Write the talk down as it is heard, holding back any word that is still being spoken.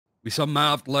We saw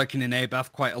Marved lurking in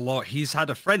A-Bath quite a lot. He's had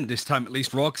a friend this time, at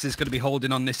least. Rawkus is going to be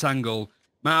holding on this angle.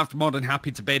 Marved more than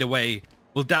happy to bait away.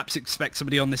 Will daps expect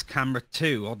somebody on this camera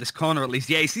too? Or this corner at least?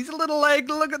 Yeah, he sees a little leg.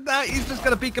 Look at that. He's just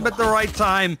going to peek him at the right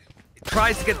time. He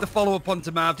tries to get the follow-up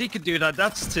onto Marved. He can do that.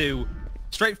 That's two.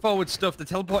 Straightforward stuff. The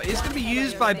teleport is going to be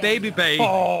used by babybay.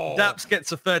 Oh. Daps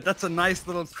gets a third. That's a nice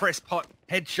little crisp hot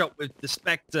headshot with the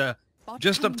Spectre.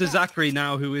 Just up to ZachaREEE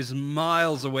now, who is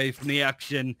miles away from the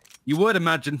action. You would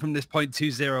imagine from this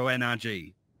 0.20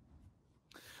 NRG.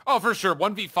 Oh, for sure.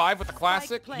 1v5 with the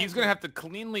classic. He's going to have to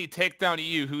cleanly take down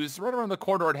eeiu, who's right around the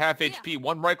corridor at half HP.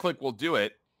 One right click will do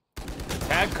it.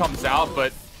 Tag comes out,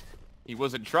 but he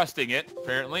wasn't trusting it,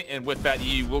 apparently. And with that,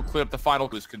 eeiu will clear up the final.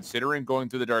 Who's considering going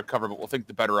through the dark cover, but we'll think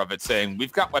the better of it, saying,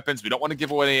 we've got weapons. We don't want to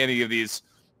give away any of these.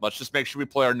 Let's just make sure we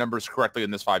play our numbers correctly in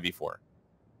this 5v4.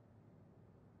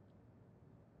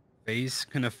 FaZe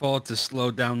can afford to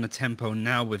slow down the tempo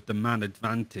now with the man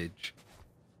advantage.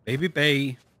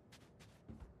 babybay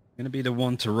going to be the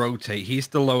one to rotate. He's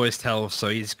the lowest health, so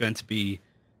he's going to be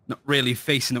not really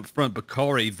facing up front, but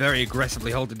Corey very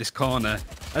aggressively holding this corner.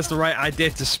 That's the right idea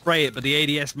to spray it, but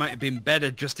the ADS might have been better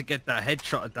just to get that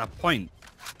headshot at that point.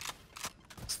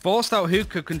 It's forced out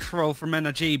hookah control from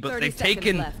NRG, but they've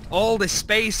taken all this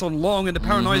space on long, and the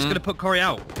paranoia is going to put Corey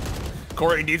out.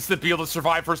 Corey needs to be able to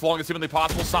survive for as long as humanly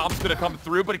possible. Som's going to come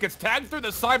through, but he gets tagged through the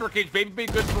cyber cage.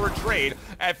 babybay good for a trade.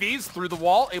 effys through the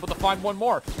wall, able to find one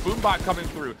more. Boombot coming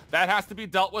through. That has to be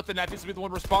dealt with, and that needs to be the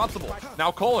one responsible.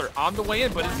 Now KOLER on the way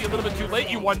in, but is he a little bit too late,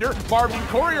 you wonder? Marved and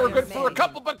Corey are good for a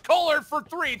couple, but KOLER for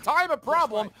three. Time a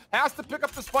problem. Has to pick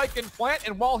up the spike and plant,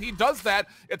 and while he does that,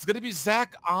 it's going to be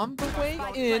Zach on the way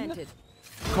in.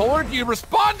 KOLER, do you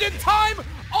respond in time?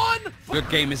 Good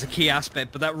game is a key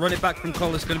aspect, but that run it back from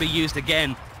KOLER is going to be used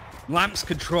again. Lamp's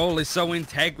control is so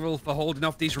integral for holding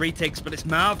off these retakes, but it's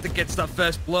Marved that gets that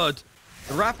first blood.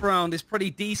 The wraparound is pretty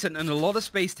decent and a lot of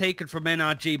space taken from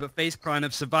NRG, but FaZe Clan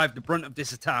have survived the brunt of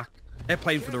this attack. They're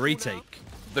playing for the retake.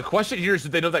 The question here is,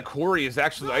 did they know that Corey is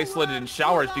actually isolated in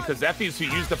showers, because effys, who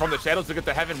used it from the shadows to get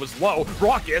to heaven, was low.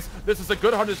 Rawkus, this is a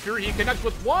good Hunter's Fury. He connects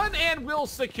with one and will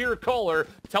secure KOLER.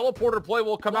 Teleporter play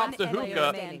will come out to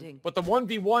hookah, but the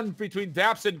 1v1 between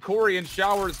daps and Corey in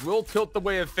showers will tilt the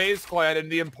way of FaZe Clan,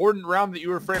 and the important round that you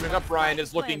were framing up, Ryan,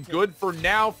 is looking good for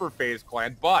now for FaZe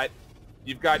Clan, but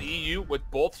you've got eeiu with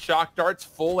both shock darts,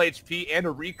 full HP, and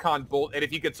a recon bolt, and if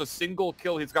he gets a single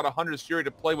kill, he's got a Hunter's Fury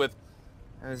to play with.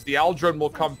 As the Aldrin will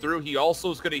come through, he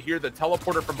also is going to hear the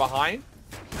teleporter from behind.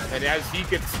 And as he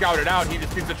gets scouted out, he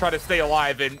just needs to try to stay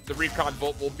alive, and the recon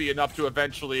bolt will be enough to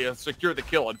eventually secure the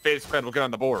kill, and FaZe Clan will get on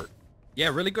the board. Yeah,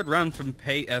 really good round from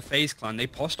FaZe Clan. They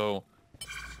posted. So,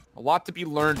 a lot to be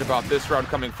learned about this round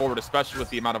coming forward, especially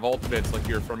with the amount of ultimates like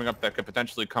you're throwing up that could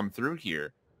potentially come through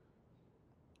here.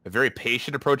 A very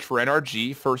patient approach for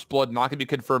NRG. First blood not going to be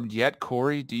confirmed yet.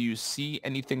 Corey, do you see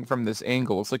anything from this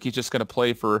angle? Looks like he's just going to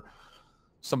play for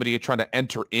somebody trying to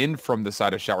enter in from the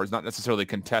side of showers, not necessarily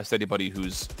contest anybody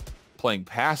who's playing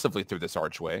passively through this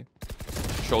archway.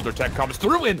 Shoulder tech comes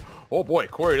through, and oh boy,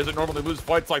 Corey doesn't normally lose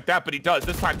fights like that, but he does.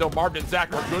 This time though, Marved and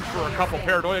Zach are good for a couple.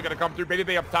 Paranoia gonna come through.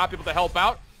 babybay up top, able to help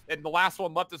out. And the last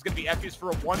one left is gonna be effys for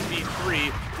a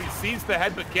 1v3. He sees the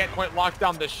head, but can't quite lock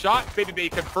down the shot.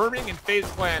 babybay confirming, and FaZe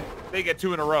Clan, they get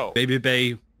two in a row.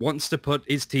 babybay wants to put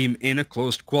his team in a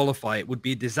closed qualifier. It would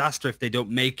be a disaster if they don't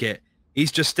make it.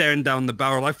 He's just staring down the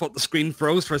barrel. I thought the screen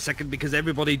froze for a second because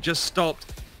everybody just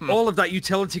stopped. All of that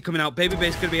utility coming out.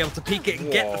 babybay's going to be able to peek it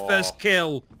and get the first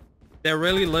kill. They're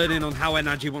really learning on how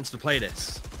NRG wants to play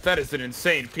this. That is an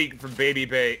insane peek from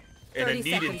babybay and a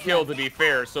needed kill, to be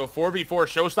fair. So 4v4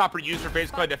 showstopper used for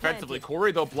FaZe Clan defensively.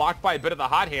 Corey, though, blocked by a bit of the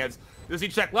hot hands. Does he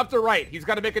check left or right? He's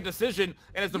got to make a decision,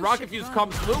 and as the rocket fuse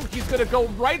comes through, he's going to go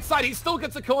right side. He still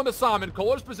gets a kill into Sam, and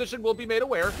KOLER's position will be made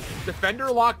aware. Defender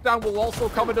lockdown will also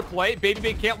come into play.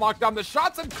 babybay can't lock down the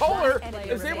shots, and KOLER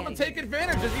is able to take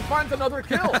advantage as he finds another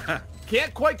kill.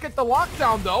 Can't quite get the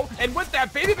lockdown, though, and with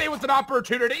that, babybay with an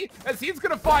opportunity, as he's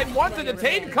going to find one to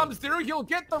detain, comes through. He'll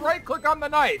get the right click on the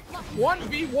knife.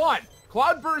 1v1.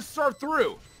 Cloudbursts are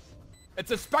through. It's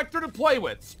a Spectre to play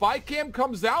with. Spy cam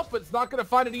comes out, but it's not going to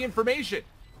find any information.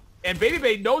 And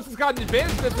babybay knows he's got an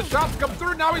advantage as the shots come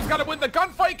through. Now he's got to win the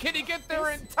gunfight. Can he get there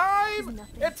in time?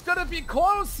 It's going to be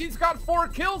close. He's got 4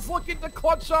 kills, looking to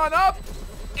clutch on up.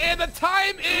 And the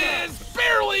time is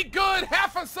barely good.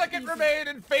 Half a second remain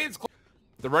in FaZe Clan.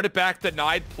 The run it back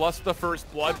denied plus the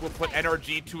first blood will put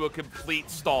NRG to a complete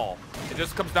stall. It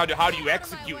just comes down to how do you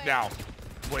execute now.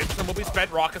 Williamson will be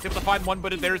spent. Rawkus able to find one,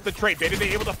 but there's the trade.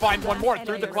 babybay able to find one more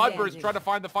through the Cloudburst, trying to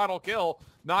find the final kill.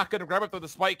 Not going to grab it, though the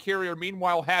spike carrier,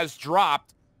 meanwhile, has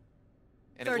dropped.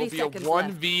 And it will be a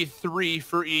 1v3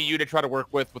 for eeiu to try to work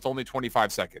with only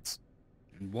 25 seconds.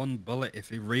 And one bullet, if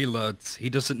he reloads, he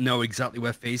doesn't know exactly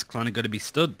where FaZe Clan are going to be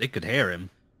stood. They could hear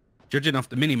him. Judging off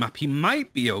the minimap, he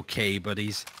might be okay, but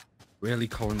he's really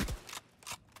calling.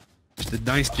 Just a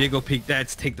nice jiggle peek there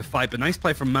to take the fight, but nice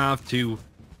play from Marved to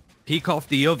peek off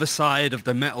the other side of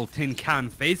the metal tin can.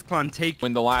 FaZe Clan take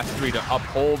win the last 3 to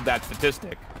uphold that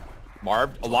statistic.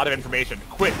 Marved, a lot of information.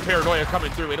 Quick paranoia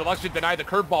coming through. It'll actually deny the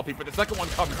curveball peek, but the second one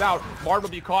comes out. Marved will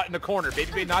be caught in the corner.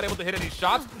 babybay not able to hit any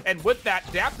shots, and with that,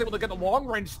 daps able to get the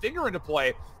long-range stinger into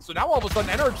play. So now all of a sudden,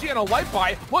 NRG and a light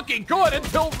buy looking good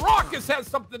until Rawkus has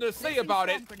something to say about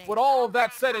it. With all of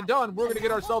that said and done, we're going to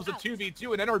get ourselves a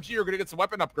 2v2, and NRG are going to get some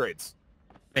weapon upgrades.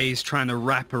 FaZe trying to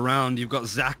wrap around. You've got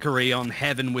ZachaREEE on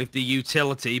heaven with the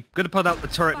utility. Gonna put out the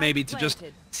turret maybe to just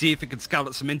see if he can scout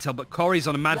at some intel, but Corey's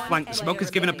on a mad flank. The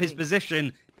smoker's giving up his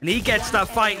position, and he gets that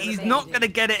fight. He's not gonna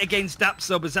get it against daps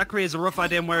though, but ZachaREEE has a rough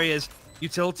idea on where he is.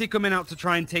 Utility coming out to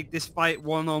try and take this fight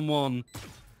one-on-one.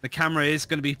 The camera is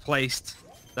gonna be placed.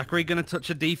 ZachaREEE gonna touch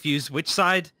a defuse. Which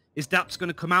side is daps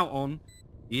gonna come out on?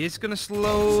 He is gonna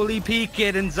slowly peek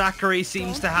it, and ZachaREEE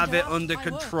seems to have it under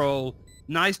control.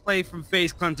 Nice play from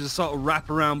FaZe Clan to sort of wrap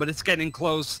around, but it's getting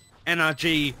close.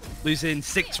 NRG losing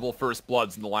 6 first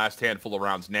bloods in the last handful of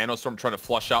rounds. Nanostorm trying to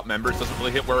flush out members. Doesn't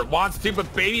really hit where it wants to, but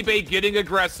babybay getting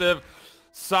aggressive.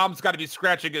 Som's got to be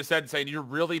scratching his head saying, you're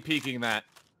really peeking that.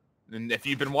 And if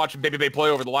you've been watching babybay play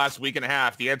over the last week and a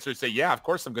half, the answer is say, yeah, of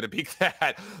course I'm going to peek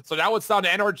that. So now it's down to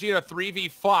NRG in a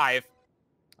 3v5.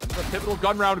 A pivotal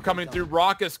gun round coming through.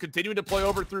 Rawkus continuing to play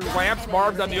over through lamps.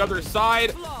 Marved on the other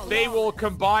side. They will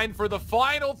combine for the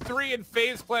final 3, and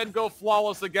FaZe Clan go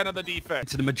flawless again on the defense.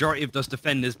 To the majority of those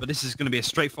defenders, but this is going to be a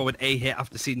straightforward A hit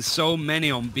after seeing so many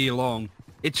on B long.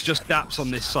 It's just daps on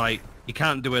this site. You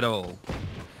can't do it all.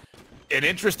 An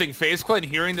interesting FaZe Clan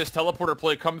hearing this teleporter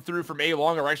play come through from A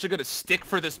long are actually going to stick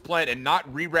for this plant and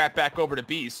not re-wrap back over to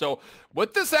B. So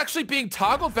with this actually being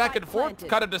toggled back and forth,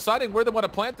 kind of deciding where they want to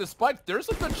plant this spike, there's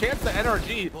a good chance that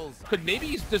NRG could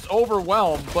maybe just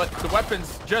overwhelm, but the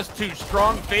weapon's just too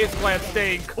strong. FaZe Clan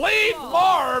staying clean.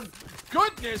 Marved,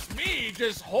 goodness me,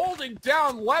 just holding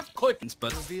down left click.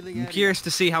 But I'm curious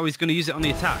to see how he's going to use it on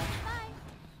the attack.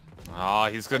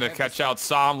 He's going to catch out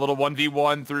Som, little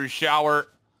 1v1 through shower.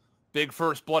 Big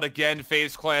first blood again.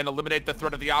 FaZe Clan eliminate the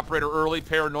threat of the operator early.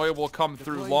 Paranoia will come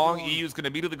through long. eeiu's going to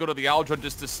immediately go to the Aldra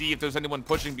just to see if there's anyone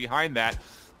pushing behind that.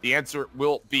 The answer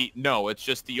will be no. It's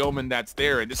just the Omen that's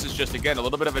there. And this is just, again, a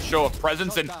little bit of a show of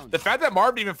presence. And the fact that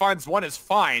Marved even finds one is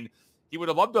fine. He would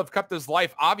have loved to have kept his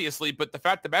life, obviously. But the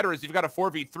fact of the matter is you've got a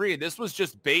 4v3. And this was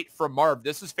just bait from Marved.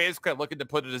 This is FaZe Clan looking to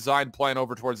put a design plan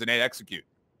over towards an A execute.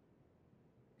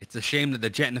 It's a shame that the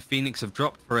Jet and the Phoenix have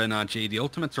dropped for NRG. The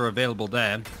ultimates are available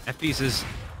there. effys has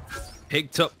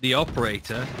picked up the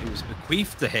operator. It was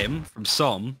bequeathed to him from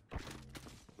Som.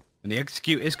 And the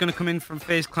execute is going to come in from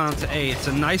FaZe Clan to A. It's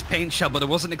a nice paint shell, but I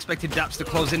wasn't expecting daps to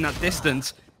close in that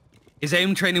distance. His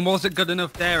aim training wasn't good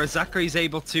enough there, as ZachaREE's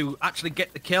able to actually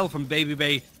get the kill from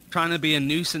babybay, trying to be a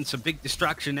nuisance, a big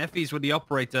distraction. effys with the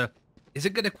operator. Is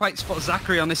it going to quite spot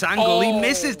ZachaREEE on this angle? He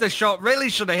misses the shot. Really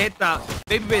should have hit that.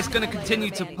 babybay is going to continue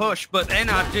to push, but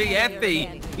NRG,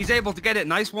 effy, he's able to get it.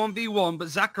 Nice 1v1, but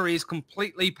ZachaREEE is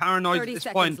completely paranoid at this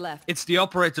point. It's the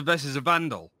operator versus a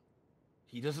vandal.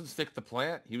 He doesn't stick the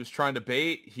plant. He was trying to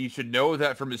bait. He should know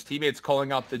that from his teammates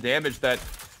calling out the damage that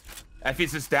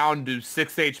effys is down to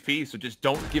 6 HP, so just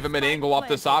don't give him an angle off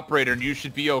this operator, and you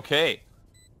should be okay.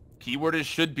 Keyword is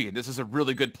should be, and this is a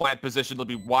really good plant position. They'll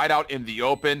be wide out in the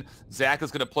open. Zach is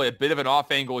going to play a bit of an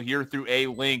off angle here through A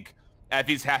link.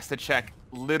 effys has to check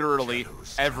literally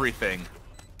everything.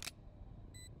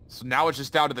 So now it's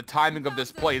just down to the timing of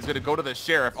this play. He's going to go to the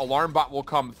sheriff. Alarm bot will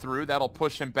come through. That'll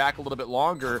push him back a little bit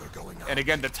longer. And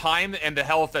again, the time and the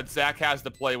health that Zach has to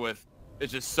play with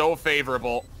is just so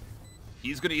favorable.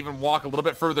 He's going to even walk a little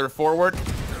bit further forward.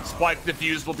 Spike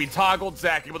defuse will be toggled.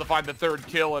 Zach able to find the 3rd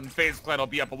kill, and FaZe Clan will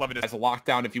be up 11 as a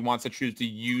lockdown if he wants to choose to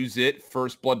use it.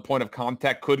 First blood point of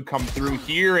contact could come through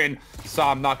here, and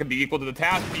Som not going to be equal to the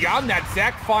task. Beyond that,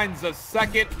 Zach finds a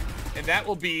second, and that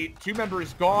will be 2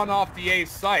 members gone off the A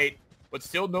site, but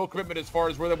still no commitment as far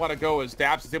as where they want to go, as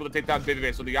daps is able to take down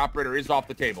babybay, so the operator is off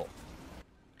the table.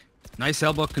 Nice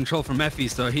elbow control from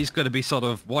effys, though. He's going to be sort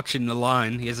of watching the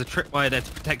line. He has a tripwire there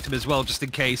to protect him as well, just in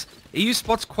case. eeiu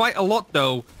spots quite a lot,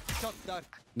 though.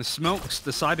 The smokes,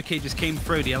 the cyber cages came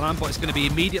through. The alarm bot is going to be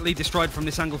immediately destroyed from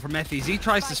this angle from effys. He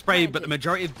tries to spray, but the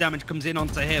majority of damage comes in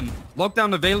onto him.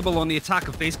 Lockdown available on the attack,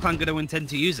 and FaZe Clan going to intend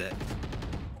to use it.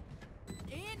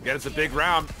 Yeah, it's a big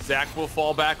round. Zach will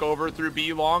fall back over through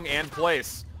B long and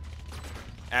place.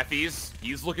 effys,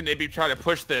 he's looking to maybe try to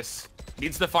push this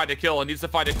Needs to find a kill and needs to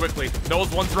find it quickly. Knows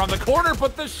one's around the corner,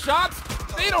 but the shots,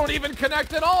 they don't even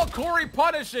connect at all. Corey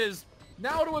punishes.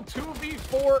 Now to a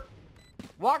 2v4.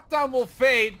 Lockdown will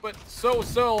fade, but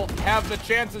so have the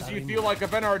chances you feel like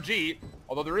of NRG.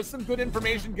 Although there is some good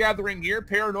information gathering here.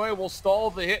 Paranoia will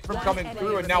stall the hit from coming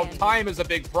through, and now time is a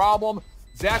big problem.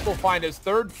 Zach will find his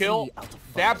third kill.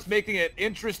 Daps making it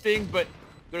interesting, but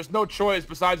there's no choice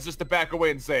besides just to back away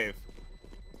and save.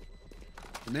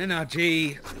 And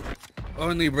NRG,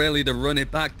 only really to run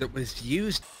it back that was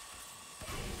used.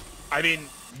 I mean,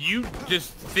 you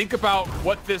just think about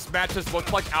what this match has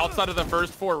looked like outside of the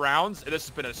first 4 rounds, and this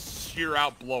has been a sheer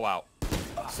out blowout.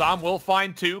 Sam will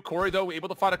find 2. Corey, though, able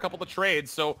to find a couple of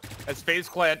trades. So as FaZe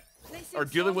Clan are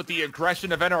dealing with the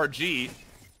aggression of NRG,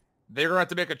 they're going to have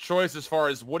to make a choice as far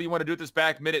as what do you want to do at this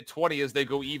back minute 20 as they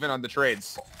go even on the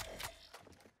trades.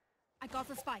 I got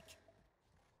the spike.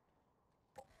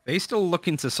 FaZe still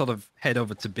looking to sort of head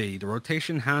over to B. The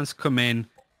rotation has come in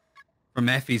from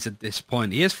effys at this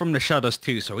point. He is from the shadows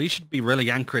too, so he should be really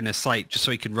anchoring his sight just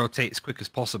so he can rotate as quick as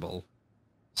possible.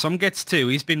 Some gets 2.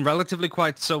 He's been relatively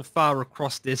quiet so far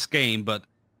across this game, but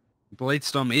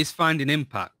Bladestorm is finding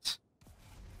impact.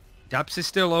 Daps is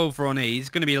still over on A. He's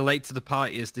going to be late to the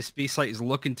party as this B site is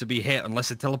looking to be hit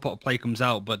unless a teleport play comes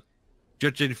out, but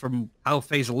judging from how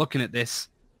FaZe are looking at this,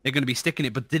 they're going to be sticking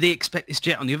it. But did they expect this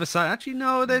Jet on the other side? Actually,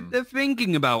 no, they're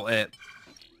thinking about it.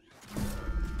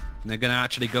 And they're going to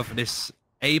actually go for this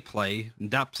A play,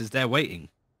 and Daps is there waiting.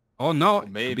 Oh, no,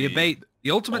 maybe be a bait.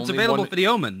 The ultimate's available for the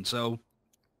Omen, so...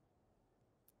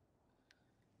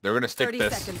 They're going to stick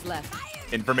this. 30 seconds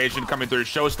left. Information coming through.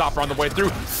 Showstopper on the way through.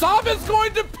 Sam is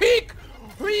going to peek!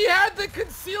 He had the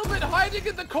concealment hiding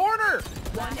in the corner!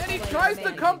 And he tries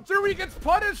to come through. He gets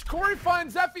punished. Corey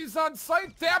finds effys on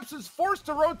site. Daps is forced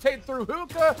to rotate through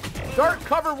hookah. Dark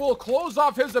cover will close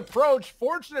off his approach.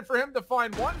 Fortunate for him to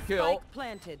find 1 kill.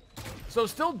 Planted. So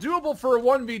still doable for a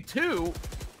 1v2.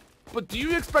 But do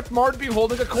you expect Marved to be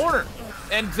holding a corner?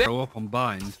 And throw up on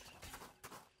bind.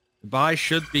 The buy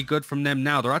should be good from them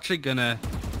now. They're actually going to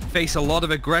face a lot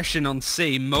of aggression on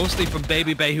C, mostly from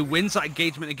babybay, who wins that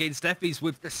engagement against effys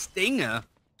with the stinger.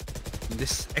 And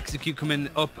this execute coming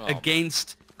up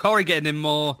against Corey, getting him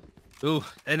more. Ooh,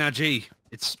 NRG.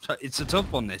 It's a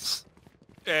tough one, this.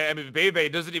 I mean,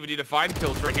 babybay doesn't even need to find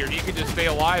kills right here. He can just stay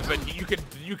alive, but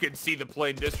you can see the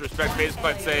plain disrespect. FaZe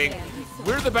Clan saying,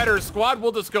 we're the better squad,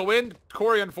 we'll just go in.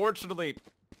 Corey, unfortunately,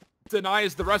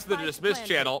 denies the rest of the dismiss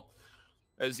channel.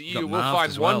 As eeiu will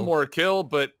find one more kill,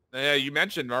 but you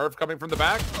mentioned Marv coming from the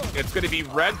back. It's going to be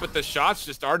red, but the shots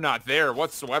just are not there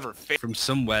whatsoever. From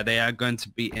somewhere, they are going to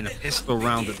be in a pistol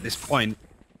round at this point.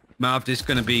 Marved is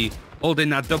going to be holding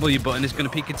that W button, is going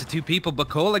to peek into 2 people, but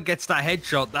KOLER gets that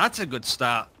headshot. That's a good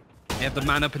start. They have the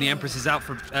man up and the Empress is out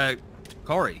for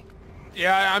Corey.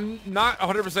 Yeah, I'm not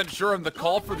 100% sure on the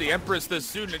call for the Empress this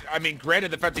soon. I mean, granted,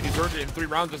 the fact that he's earned it in 3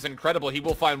 rounds is incredible. He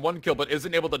will find 1 kill, but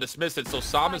isn't able to dismiss it. So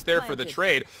Sam is there for the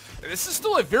trade. This is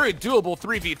still a very doable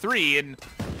 3v3, and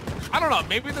I don't know,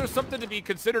 maybe there's something to be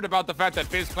considered about the fact that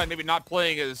FaZe Clan maybe not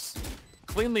playing as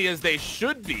cleanly as they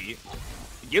should be.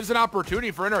 It gives an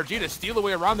opportunity for NRG to steal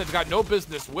away around that's got no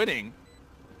business winning.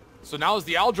 So now as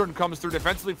the Aldrin comes through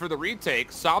defensively for the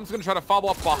retake, Sam's going to try to follow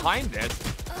up behind it.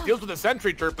 Deals with a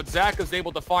sentry turret, but Zach is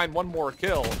able to find 1 more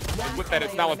kill. And with that,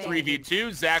 it's now a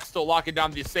 3v2. Zach still locking down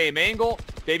the same angle.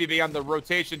 babybay on the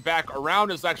rotation back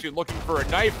around is actually looking for a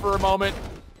knife for a moment.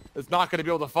 Is not going to be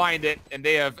able to find it, and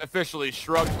they have officially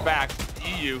shrugged back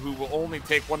eeiu, who will only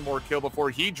take 1 more kill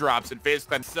before he drops, and FaZe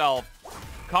Clan himself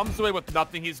comes away with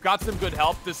nothing. He's got some good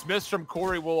help. Dismiss from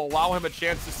Corey will allow him a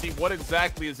chance to see what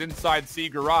exactly is inside C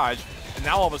garage. And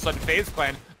now all of a sudden, FaZe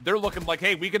Clan, they're looking like,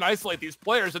 hey, we can isolate these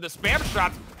players, and the spam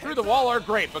shots through the wall are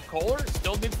great, but KOLER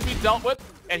still needs to be dealt with,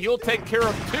 and he'll take care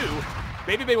of 2.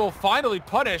 babybay will finally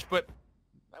punish, but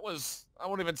that was, I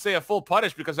won't even say a full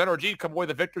punish because NRG come away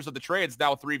the victors of the trades.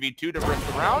 Now 3v2 to rest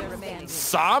the round.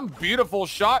 Sam, beautiful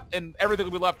shot, and everything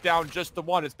will be left down just the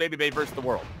one. It's babybay versus the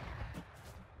world.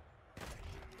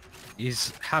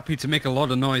 He's happy to make a lot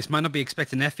of noise. Might not be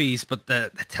expecting effys, but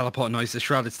the teleport noise, the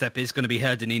shrouded step is going to be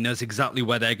heard, and he knows exactly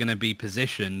where they're going to be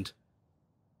positioned.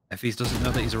 effys doesn't know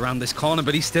that he's around this corner,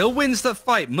 but he still wins the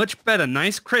fight. Much better.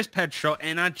 Nice crisp headshot.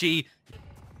 NRG.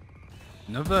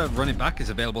 Another running back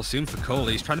is available soon for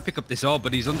KOLER. He's trying to pick up this orb,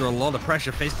 but he's under a lot of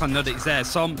pressure. FaZe Clan know that he's there.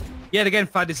 Som, yet again,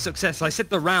 find his success. I said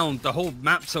the round, the whole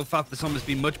map so far for Som has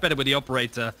been much better with the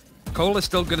operator. KOLER's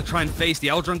still going to try and face the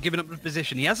Aldrin giving up the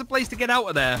position. He has a place to get out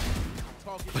of there.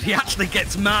 But he actually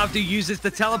gets Marved, who uses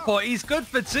the teleport. He's good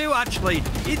for 2, actually.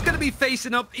 He's going to be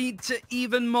facing up to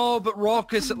even more, but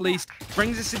Rawkus at least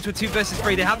brings us into a 2 versus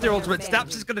 3. They have their ultimates. Daps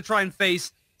is going to try and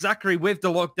face ZachaREEE with the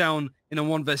lockdown in a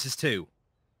 1 versus 2.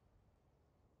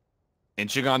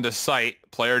 Inching onto sight,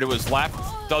 player to his left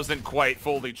doesn't quite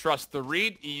fully trust the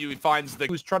read. eeiu finds the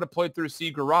who's trying to play through C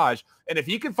garage, and if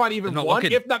he can find even one,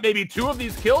 if not maybe 2 of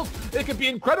these kills, it could be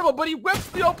incredible. But he whips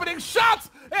the opening shots,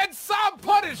 and Sam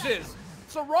punishes.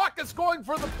 So Rawkus going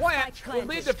for the plant will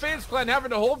lead to FaZe Clan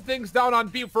having to hold things down on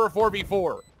B for a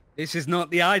 4v4. This is not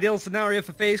the ideal scenario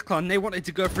for FaZe Clan. They wanted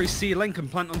to go through C link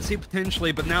and plant on C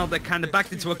potentially, but now they're kind of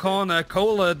backed into a corner.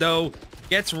 KOLER, though,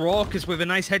 gets Rawkus with a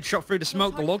nice headshot through the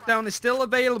smoke. The lockdown is still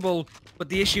available, but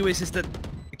the issue is that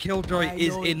the killjoy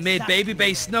is in mid.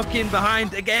 babybay snuck in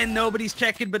behind. Again, nobody's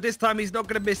checking, but this time he's not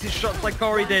going to miss his shots like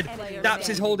Corey did. daps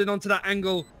is holding onto that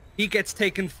angle. He gets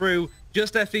taken through.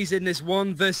 Just effys in this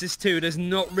 1 versus 2. There's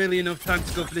not really enough time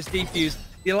to go for this defuse.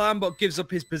 The alarm bot gives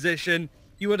up his position.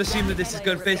 You would assume that this is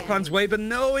going FaZe Clan's way, but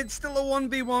no, it's still a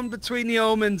 1v1 between the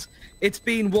Omens. It's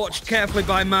being watched carefully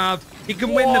by Marved. He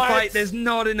can win the fight. There's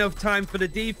not enough time for the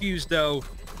defuse, though.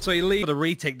 So he leaves for the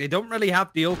retake. They don't really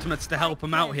have the ultimates to help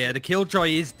him out here. The killjoy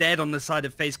is dead on the side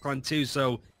of FaZe Clan 2,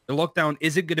 so the lockdown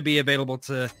isn't going to be available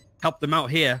to help them out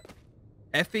here.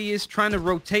 effys is trying to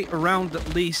rotate around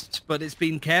at least, but it's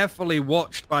been carefully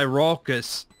watched by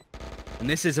Rawkus. And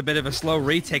this is a bit of a slow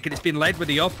retake, and it's been led with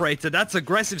the operator. That's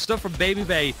aggressive stuff from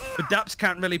babybay, but daps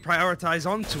can't really prioritize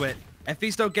onto it.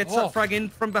 effys, though, gets that frag in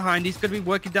from behind. He's going to be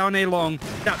working down A long.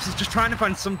 daps is just trying to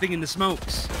find something in the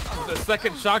smokes. The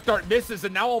second shock dart misses,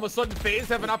 and now all of a sudden FaZe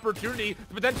have an opportunity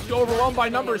to potentially overwhelmed by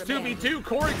numbers 2v2.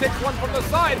 Corey takes one from the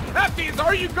side. effys,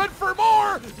 are you good for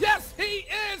more? Yes, he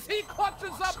is. He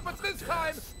clutches up, but this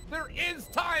time there is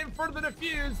time for the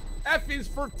defuse. effys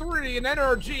for 3, and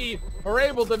NRG are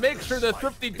able to make sure the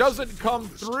thrifty doesn't come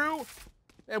through.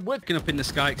 And with up in the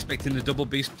sky expecting the double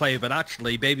boost play, but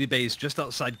actually babybay is just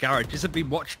outside garage. Isn't being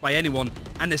watched by anyone,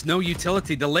 and there's no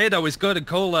utility. The Lado is good, and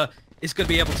KOLER is going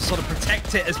to be able to sort of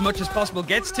protect it as much as possible.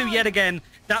 Gets to yet again.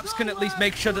 daps can at least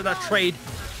make sure that that trade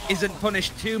isn't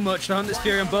punished too much. The Hunter's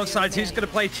Fury on both sides. Who's going to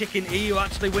play chicken? eeiu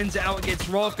actually wins it out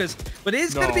against Rawkus, but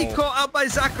is going to be caught out by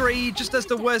ZachaREEE. Just as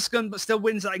the worst gun, but still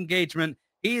wins that engagement.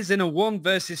 He is in a 1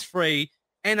 versus 3.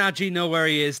 NRG know where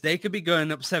he is. They could be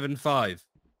going up 7-5.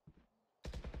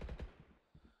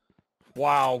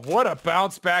 Wow, what a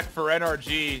bounce back for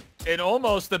NRG, and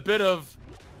almost a bit of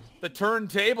the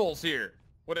turntables here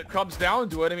when it comes down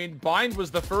to it. I mean, Bind was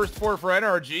the first 4 for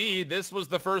NRG. This was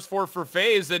the first 4 for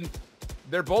FaZe, and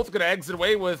they're both going to exit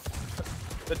away with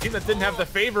the team that didn't have the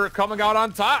favor coming out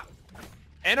on top.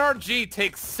 NRG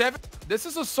takes 7. This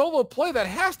is a solo play that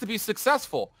has to be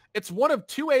successful. It's one of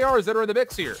 2 ARs that are in the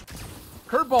mix here.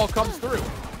 Curveball comes through.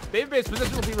 babybay's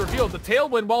position will be revealed. The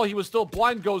tailwind, while he was still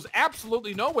blind, goes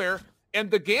absolutely nowhere. And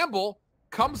the gamble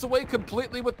comes away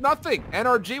completely with nothing.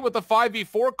 NRG with the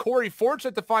 5v4. Corey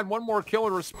fortunate to find one more kill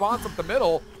in response up the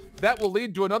middle. That will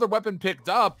lead to another weapon picked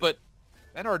up, but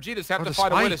NRG just have to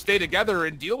find a way to stay together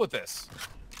and deal with this.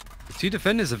 The 2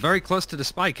 defenders are very close to the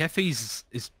spike. effys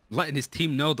is letting his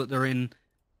team know that they're in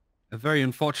a very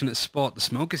unfortunate spot. The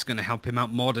smoke is going to help him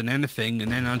out more than anything,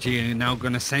 and NRG are now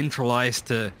going to centralize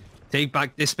to take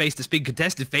back this space that's been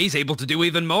contested. FaZe able to do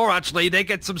even more, actually. They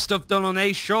get some stuff done on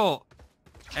A short.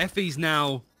 effys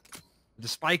now, the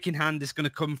spike in hand is going to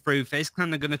come through. FaZe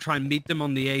Clan are going to try and meet them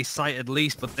on the A site at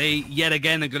least, but they, yet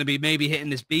again, are going to be maybe hitting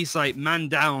this B site. Man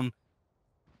down.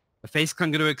 The FaZe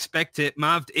Clan going to expect it.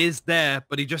 Marved is there,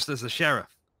 but he just has the sheriff.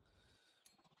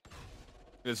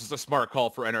 This is a smart call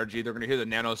for NRG. They're going to hear the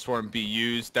nanostorm be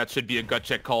used. That should be a gut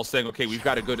check call saying, okay, we've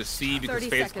got to go to C because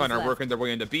FaZe Clan are working their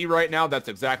way into B right now. That's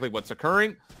exactly what's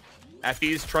occurring.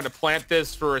 effys trying to plant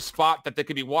this for a spot that they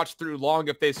can be watched through long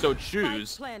if they so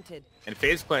choose. And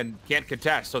FaZe Clan can't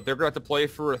contest, so they're going to have to play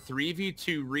for a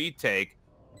 3v2 retake.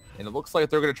 And it looks like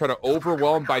they're going to try to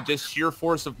overwhelm by just sheer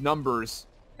force of numbers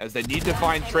as they need to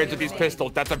find trades with these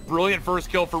pistols. That's a brilliant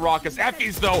first kill for Rawkus.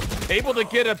 effys, though, able to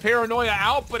get a paranoia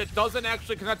out, but it doesn't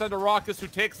actually connect onto Rawkus, who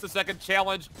takes the second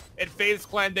challenge. And FaZe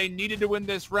Clan, they needed to win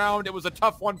this round. It was a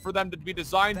tough one for them to be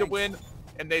designed to win,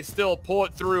 and they still pull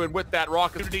it through. And with that,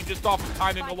 Rawkus just off the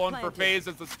timing alone for FaZe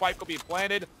as the spike will be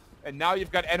planted. And now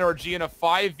you've got NRG in a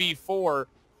 5v4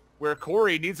 where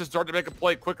Corey needs to start to make a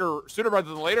play quicker, sooner rather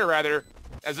than later, rather,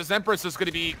 as this Empress is going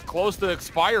to be close to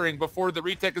expiring before the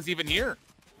retake is even here.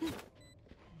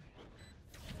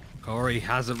 Corey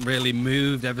hasn't really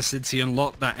moved ever since he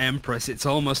unlocked that Empress. It's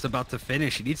almost about to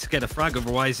finish. He needs to get a frag,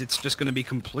 otherwise it's just going to be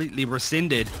completely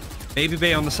rescinded.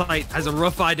 babybay on the site has a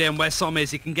rough idea on where Som is.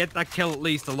 He can get that kill at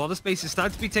least. A lot of space is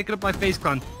starting to be taken up by FaZe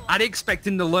Clan. I'd expect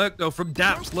him to lurk, though, from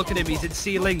daps. Look at him. He's in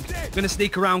C-Link. Going to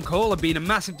sneak around KOLER, being a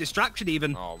massive distraction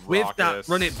even with that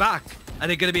run it back. Are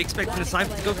they going to be expecting the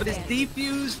Cypher to go for this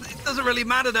defuse? It doesn't really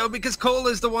matter though, because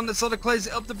KOLER's the one that sort of clears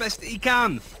it up the best that he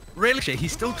can. Really,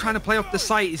 he's still trying to play off the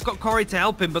site. He's got Corey to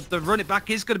help him, but the run it back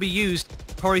is going to be used.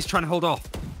 Corey's trying to hold off.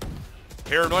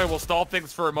 Paranoia will stall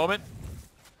things for a moment.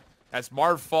 As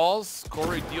Marv falls,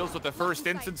 Corey deals with the first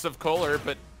instance of KOLER,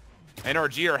 but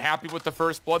NRG are happy with the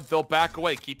first blood. They'll back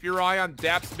away. Keep your eye on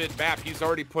daps mid-map. He's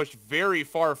already pushed very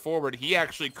far forward. He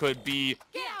actually could be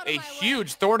a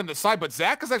huge thorn in the side, but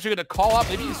Zach is actually going to call up.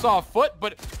 Maybe he saw a foot,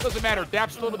 but it doesn't matter.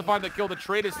 Daps still able to find the kill. The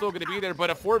trade is still going to be there, but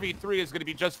a 4v3 is going to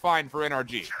be just fine for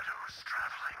NRG.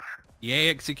 Yeah,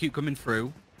 execute coming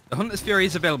through. The Hunter's Fury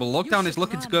is available. Lockdown is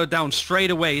looking to go down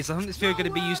straight away. Is the Hunter's Fury going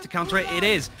to be used to counter it? It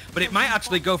is, but it might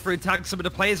actually go for and tag some of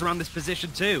the players around this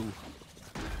position too.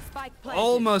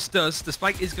 Almost does. The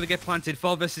spike is going to get planted.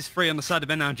 4 versus 3 on the side of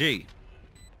NRG.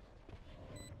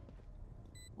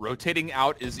 Rotating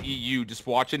out is eeiu, just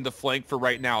watching the flank for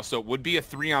right now. So it would be a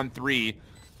 3-on-3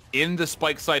 in the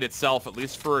spike site itself, at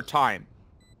least for a time.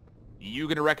 eeiu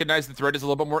going to recognize the threat is a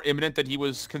little bit more imminent than he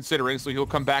was considering, so he'll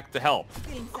come back to help.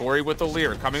 Corey with the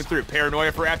leer coming through.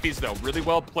 Paranoia for effys though. Really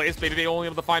well placed. Maybe they only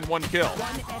able to find 1 kill.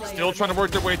 Still trying to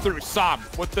work their way through. Sam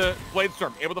with the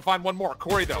Bladestorm. Able to find 1 more.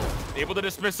 Corey though. Able to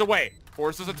dismiss away.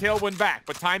 Forces a tailwind back,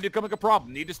 but time becoming a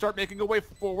problem. Need to start making a way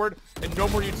forward and no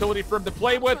more utility for him to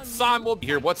play with. Sam will be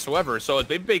here whatsoever. So as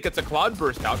babybay gets a cloud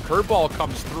burst out, curveball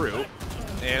comes through.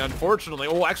 And unfortunately,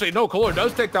 oh, actually, no, KOLER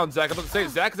does take down Zach. I'm about to say,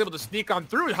 Zach is able to sneak on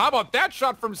through. How about that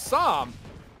shot from Sam?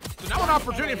 So now an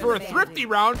opportunity for a thrifty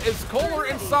round as KOLER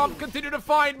and Sam continue to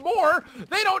find more.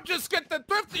 They don't just get the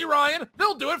thrifty, Ryan.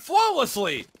 They'll do it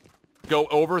flawlessly. Go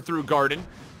over through garden.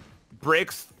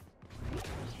 Breaks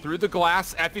through the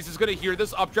glass. effys is going to hear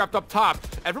this. Updraft up top.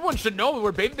 Everyone should know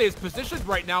where babybay is positioned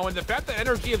right now, and the fact that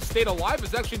NRG have stayed alive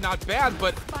is actually not bad,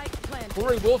 but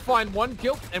Corey will find 1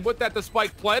 kill, and with that, the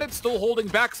spike planted. Still holding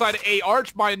backside A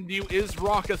arch, mind you, is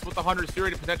Rawkus with the Hunter's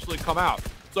Fury to potentially come out.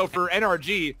 So for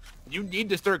NRG, you need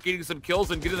to start getting some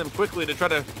kills and getting them quickly to try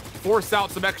to force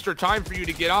out some extra time for you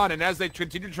to get on, and as they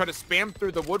continue to try to spam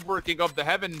through the woodworking of the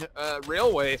Heaven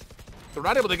Railway, they're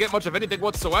not able to get much of anything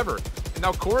whatsoever. And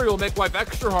now Corey will make life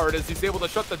extra hard as he's able to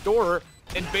shut the door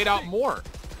and bait out more.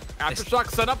 Aftershock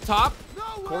set up top.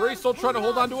 Corey still trying to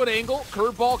hold on to an angle.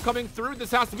 Curveball coming through.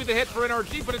 This has to be the hit for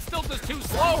NRG, but it's still just too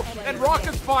slow. And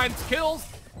Rawkus finds kills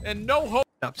and no hope.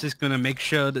 Daps is going to make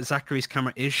sure that ZachaREE's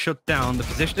camera is shut down. The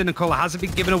position in KOLER hasn't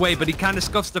been given away, but he kind of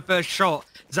scuffs the first shot.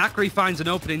 ZachaREE finds an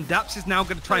opening. Daps is now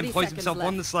going to try and poise himself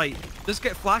on the site. Does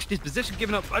get flashed. His position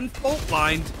given up and fault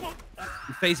lined.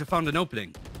 And FaZe have found an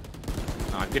opening.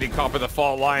 Getting caught by the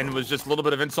fault line was just a little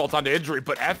bit of insult onto injury,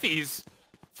 but effys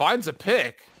finds a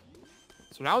pick.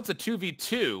 So now it's a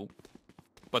 2v2,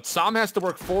 but Sam has to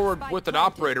work forward with an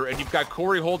operator, and you've got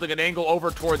Corey holding an angle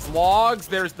over towards logs.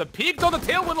 There's the peek, though the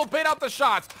tailwind will bait out the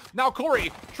shots. Now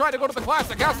Corey trying to go to the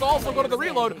classic, has to also go to the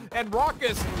reload, and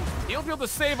Rawkus, he'll be able to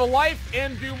save a life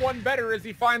and do one better as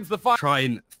he finds the fire. Try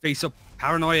and face up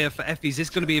Paranoia for effys is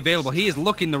going to be available. He is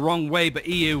looking the wrong way, but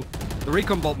eeiu, the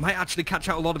recon bolt might actually catch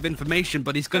out a lot of information,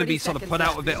 but he's going to be sort of put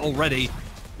out of it already.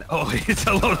 Oh, it's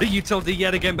a lot of utility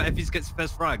yet again, but effys gets the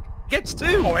first frag. Gets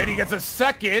 2. Oh, and he gets a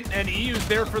second, and eeiu's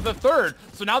there for the 3rd.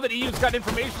 So now that eeiu's got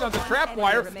information on the trap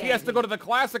wire, he has to go to the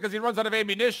classic as he runs out of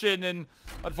ammunition and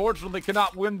unfortunately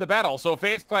cannot win the battle. So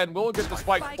FaZe Clan will get the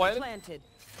spike planted.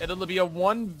 And it'll be a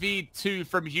 1v2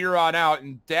 from here on out,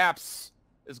 and daps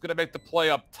is going to make the play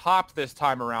up top this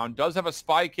time around. Does have a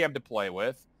spy cam to play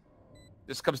with.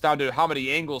 This comes down to how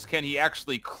many angles can he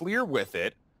actually clear with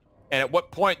it. And at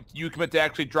what point do you commit to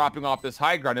actually dropping off this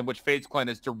high ground in which FaZe Clan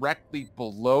is directly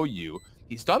below you?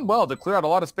 He's done well to clear out a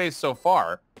lot of space so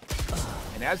far.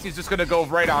 And as he's just going to go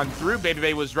right on through,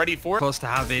 babybay was ready for it. Close to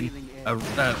having a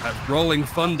rolling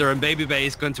thunder, and babybay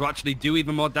is going to actually do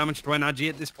even more damage to NRG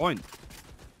at this point.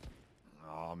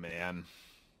 Oh, man.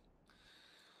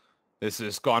 This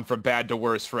has gone from bad to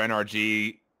worse for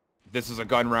NRG. This is a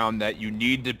gun round that you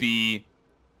need to be...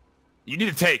 You need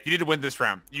to take. You need to win this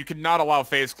round. You cannot allow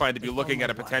FaZe Clan to be looking at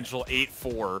a potential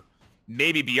 8-4.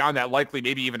 Maybe beyond that, likely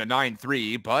maybe even a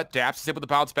 9-3. But daps is able to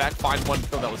bounce back, find 1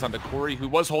 kill. That was on the Corey, who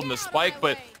was holding the spike.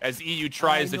 But as eeiu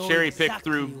tries to cherry pick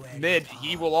through mid,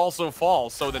 he will also fall.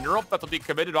 So the neural threat will be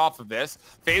committed off of this.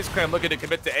 FaZe Clan looking to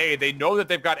commit to A. They know that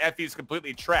they've got effys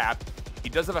completely trapped. He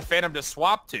does have a Phantom to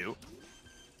swap to.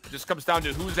 It just comes down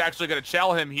to who's actually going to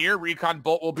chell him here. Recon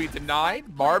bolt will be denied.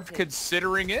 Marved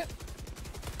considering it,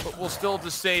 but we'll still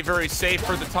just stay very safe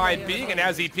for the time being. And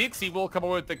as he peeks, he will come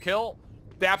away with the kill.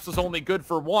 Daps was only good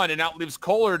for 1, and that leaves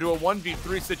KOLER to a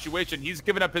 1v3 situation. He's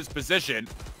given up his position.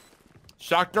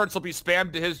 Shock darts will be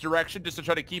spammed to his direction just to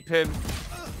try to keep him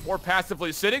or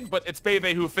passively sitting, but it's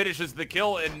babybay who finishes the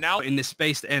kill, and now In this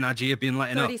space, the NRG have been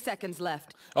letting up. 30 seconds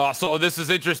left. So this is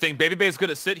interesting. babybay is going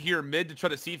to sit here mid to try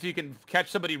to see if he can catch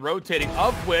somebody rotating,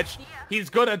 of which he's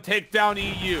going to take down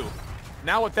eeiu.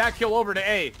 Now with that kill over to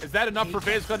A, is that enough for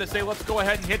FaZe Clan to say, let's go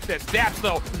ahead and hit this? daps,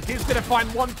 though, he's going to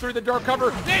find one through the door cover.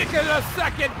 They get a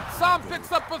second. Sam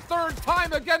picks up a third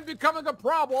time, again becoming a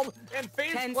problem. And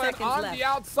FaZe Clan on the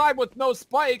outside with no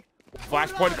spike.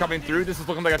 Flashpoint coming through. This is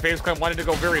looking like a FaZe Clan wanted to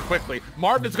go very quickly.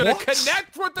 Marved is going to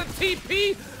connect with the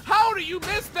TP. How do you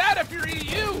miss that if you're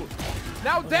eeiu?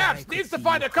 Now daps needs to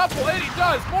find a couple, and he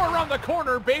does. More around the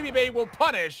corner. babybay will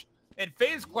punish. And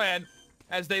FaZe Clan,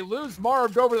 as they lose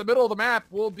Marved over the middle of the map,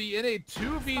 will be in a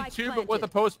 2v2, but with a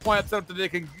post-plant setup that they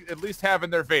can at least have in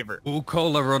their favor. Ooh,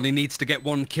 KOLER only needs to get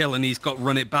one kill and he's got to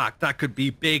run it back. That could be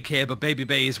big here, but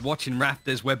babybay is watching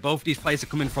rafters where both these players are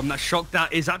coming from. That shock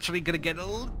that is actually going to get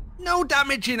no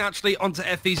damage in actually onto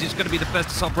effys, who's going to be the first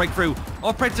to start breakthrough.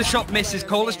 Operator shot misses.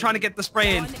 KOLER's trying to get the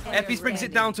spray in. effys brings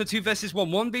it down to a 2 versus 1.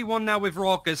 1v1 now with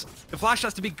Rawkus. The flash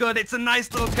has to be good. It's a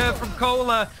nice little curve from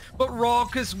KOLER, but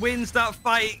Rawkus wins that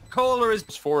fight. KOLER is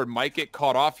forward, might get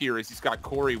caught off here as he's got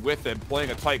Corey with him,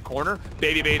 playing a tight corner.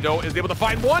 babybay, though, is able to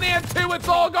find 1 and 2. It's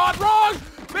all gone wrong.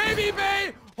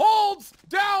 babybay holds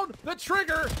down the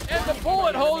trigger, and the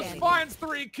bullet hose finds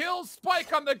 3 kills.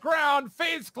 Spike on the ground.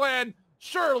 FaZe Clan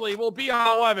surely will be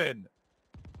on 11.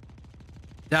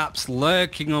 daps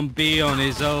lurking on B on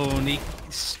his own. He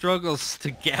struggles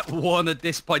to get one at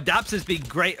this point. daps has been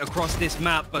great across this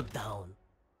map, but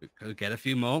could get a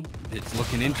few more. It's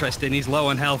looking interesting. He's low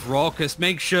on health. Rawkus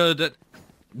makes sure that,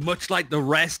 much like the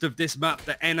rest of this map,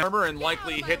 the Armor and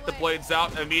likely hit the blades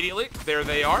out immediately. There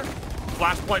they are.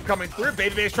 Flashpoint coming through.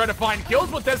 babybay is trying to find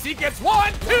kills with this. He gets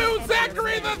 1, 2.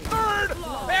 ZachaREEE the third,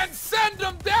 and send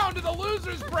him down to the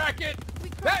losers bracket.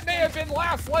 That may have been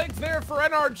last legs there for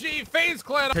NRG. FaZe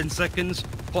Clan. 10 seconds,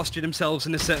 posture themselves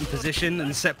in a certain position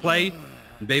and set play.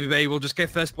 And babybay will just get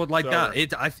first blood like that.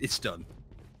 It's done.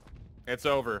 It's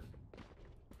over.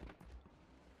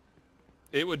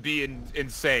 It would be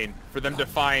insane for them to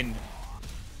find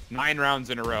 9 rounds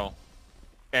in a row,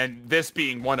 and this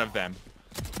being one of them.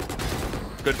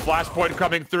 Good flashpoint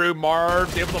coming through.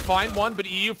 Marved able to find one, but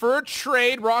eeiu for a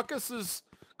trade. Rawkus is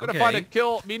going to find a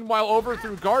kill, meanwhile, over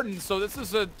through Garden. So this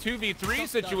is a 2v3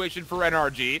 situation for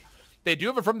NRG. They do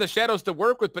have it from the shadows to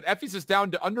work with, but effys is down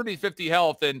to underneath 50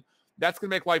 health, and that's going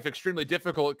to make life extremely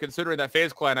difficult considering that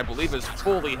FaZe Clan, I believe, is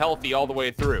fully healthy all the way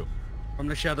through. From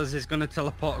the shadows is going to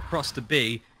teleport across to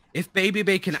B. If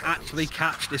babybay can actually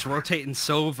catch this rotating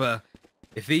Sova,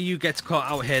 if eeiu gets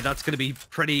caught out here, that's going to be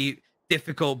pretty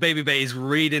difficult. babybay is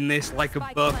reading this like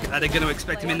a book. Are they going to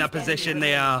expect him in that position?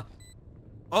 They are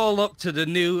all up to the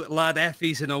new lad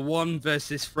effys in a 1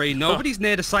 versus 3. Nobody's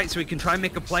near the site, so he can try and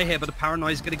make a play here, but the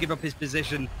paranoia is going to give up his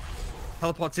position.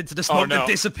 Teleports into the smoke that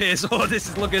disappears. Oh, this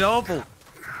is looking awful.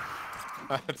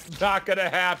 That's not going to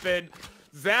happen.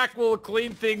 Zach will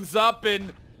clean things up,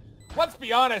 and let's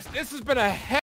be honest, this has been a